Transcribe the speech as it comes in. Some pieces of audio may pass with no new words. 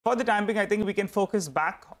For the time being, I think we can focus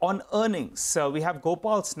back on earnings. We have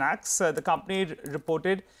Gopal Snacks. The company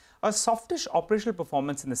reported a softish operational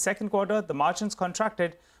performance in the second quarter. The margins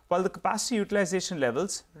contracted while the capacity utilization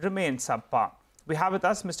levels remain subpar. We have with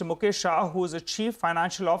us Mr. Mukesh Shah, who is the Chief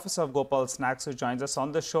Financial Officer of Gopal Snacks, who joins us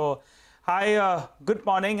on the show. Hi, good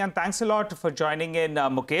morning, and thanks a lot for joining in,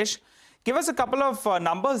 Mukesh. Give us a couple of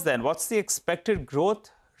numbers then. What's the expected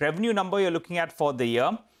growth revenue number you're looking at for the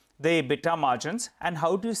year, the EBITDA margins, and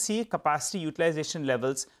how do you see capacity utilization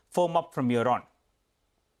levels firm up from here on?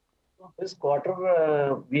 This quarter,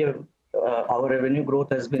 our revenue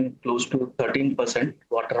growth has been close to 13%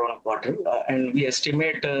 quarter on quarter, and we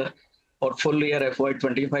estimate for full year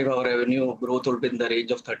FY25 our revenue growth will be in the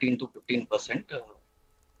range of 13 to 15%.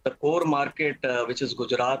 The core market, which is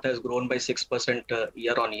Gujarat, has grown by 6%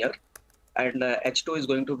 year on year, and H2 is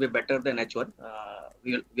going to be better than H1.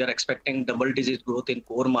 We are expecting double-digit growth in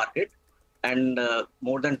core market and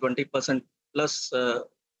more than 20% plus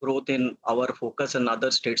growth in our focus and other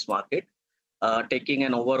states market, taking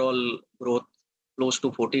an overall growth close to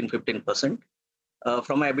 14-15%.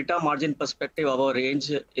 From an EBITDA margin perspective, our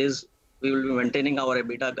range is we will be maintaining our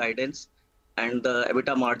EBITDA guidance, and the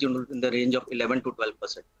EBITDA margin will be in the range of 11 to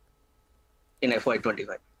 12% in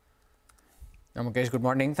FY25. Mukesh, good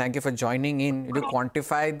morning. Thank you for joining in. Did you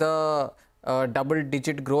quantify the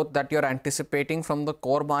double-digit growth that you're anticipating from the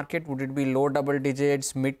core market? Would it be low double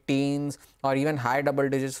digits, mid-teens, or even high double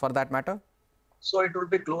digits for that matter? So it will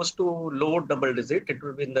be close to low double digit. It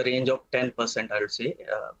will be in the range of 10%, I would say,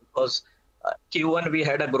 because Q1 we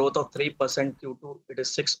had a growth of 3%, Q2 it is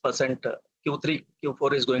 6%, Q3,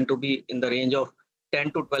 Q4 is going to be in the range of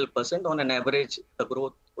 10 to 12%. On an average, the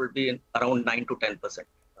growth will be around 9 to 10%.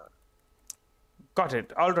 Got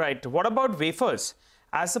it. All right. What about wafers?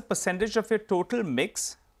 As a percentage of your total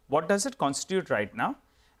mix, what does it constitute right now?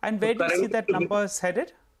 And where do you see that number is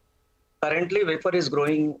headed? Currently, wafer is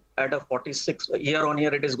growing at a 46, year on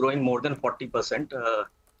year it is growing more than 40%.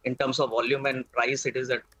 In terms of volume and price, it is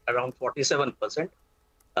at around 47%.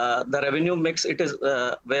 The revenue mix, it is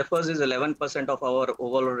wafers is 11% of our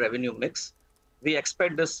overall revenue mix. We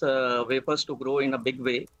expect this wafers to grow in a big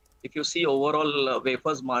way. If you see overall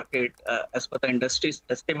wafers market, as per the industry's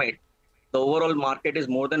estimate, the overall market is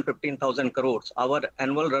more than 15,000 crores. Our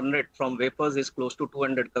annual run rate from wafers is close to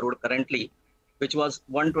 200 crore currently, which was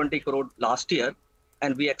 120 crore last year.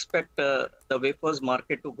 And we expect the wafers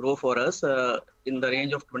market to grow for us in the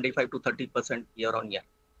range of 25 to 30% year on year.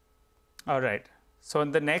 All right. So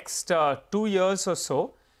in the next 2 years or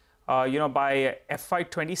so, by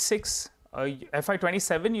FY26,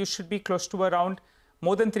 FY27, you should be close to around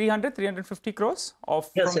more than 350 crores of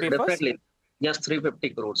yes, from wafers? Definitely. Yes, 350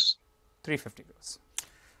 crores. 350 crores.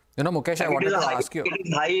 Mukesh, I wanted to ask you. It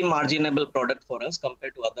is high marginable product for us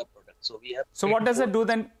compared to other products. So we have. So what does that do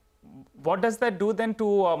then? What does that do then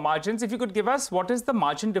to margins? If you could give us what is the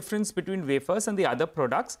margin difference between wafers and the other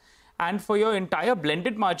products? And for your entire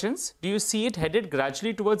blended margins, do you see it headed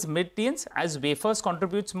gradually towards mid-teens as wafers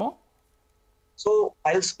contributes more? So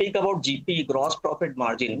I'll speak about GP, gross profit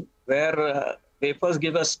margin, where wafers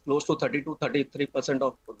give us close to 30 to 33%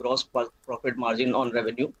 of gross profit margin on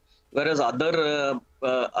revenue, whereas other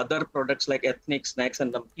products like ethnic snacks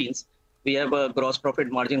and namkeens, we have a gross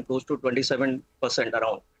profit margin close to 27%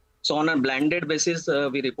 around. So on a blended basis,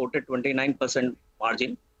 we reported 29%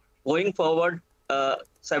 margin. Going forward,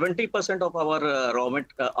 70% of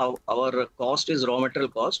our cost is raw material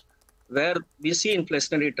cost, where we see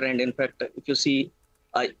inflationary trend. In fact, if you see,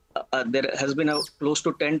 there has been a close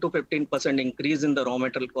to 10 to 15% increase in the raw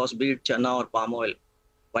material cost, be it chana or palm oil.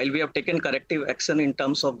 While we have taken corrective action in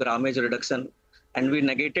terms of grammage reduction, and we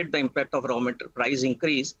negated the impact of raw material price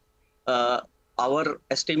increase, our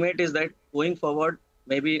estimate is that going forward,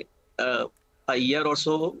 maybe a year or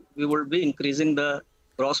so, we will be increasing the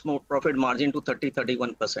gross profit margin to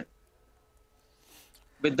 30-31%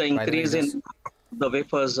 with the increase in the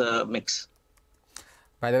wafers mix.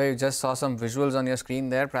 By the way, you just saw some visuals on your screen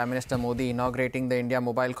there. Prime Minister Modi inaugurating the India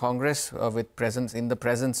Mobile Congress in the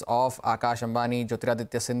presence of Akash Ambani,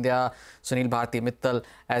 Jyotiraditya Scindia, Sunil Bharti Mittal,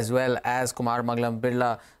 as well as Kumar Mangalam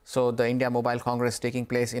Birla. So the India Mobile Congress taking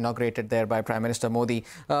place, inaugurated there by Prime Minister Modi.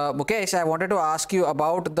 Mukesh, I wanted to ask you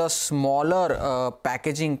about the smaller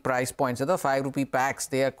packaging price points. The 5 rupee packs,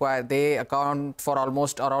 they account for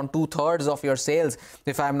almost around 2/3 of your sales,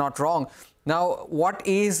 if I'm not wrong. Now, what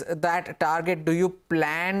is that target? Do you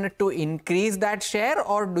plan to increase that share,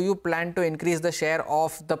 or do you plan to increase the share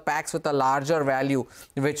of the packs with a larger value,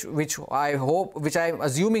 which I'm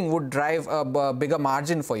assuming would drive a bigger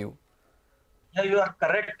margin for you? Yeah, you are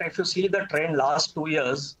correct. If you see the trend last 2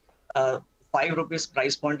 years, 5 rupees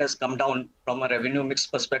price point has come down from a revenue mix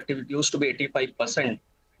perspective. It used to be 85%.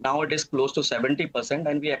 Now it is close to 70%,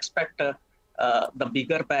 and we expect the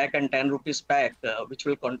bigger pack and 10 rupees pack, which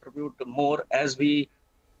will contribute more as we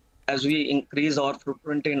increase our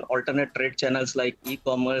footprint in alternate trade channels like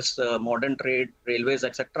e-commerce, modern trade, railways,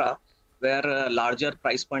 etc., where larger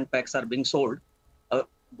price point packs are being sold.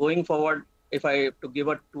 Going forward, if I have to give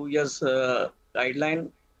a 2 years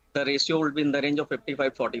guideline, the ratio will be in the range of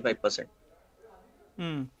 55-45%.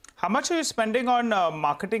 How much are you spending on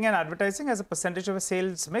marketing and advertising as a percentage of a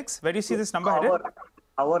sales mix? Where do you see this number headed?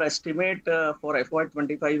 Our estimate for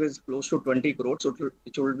FY25 is close to 20 crores, so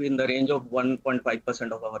it will be in the range of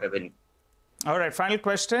 1.5% of our revenue. All right, final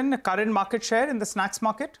question. Current market share in the snacks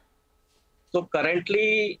market? So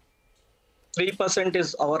currently, 3%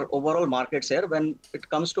 is our overall market share. When it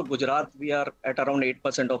comes to Gujarat, we are at around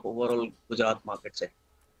 8% of overall Gujarat market share.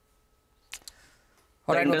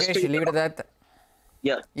 All right, Mukesh, leave it at that.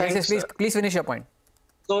 Yeah. Yes, please finish your point.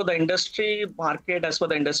 So the industry market, as per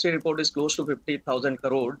the industry report, is close to 50,000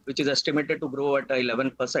 crore, which is estimated to grow at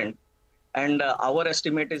 11%. And our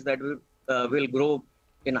estimate is that we will grow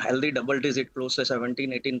in a healthy double digit, close to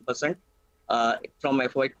 17-18% from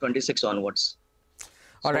FY26 onwards.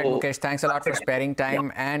 All right, Mukesh, thanks a lot for sparing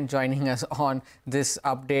time and joining us on this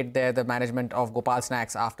update there, the management of Gopal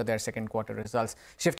Snacks after their second quarter results.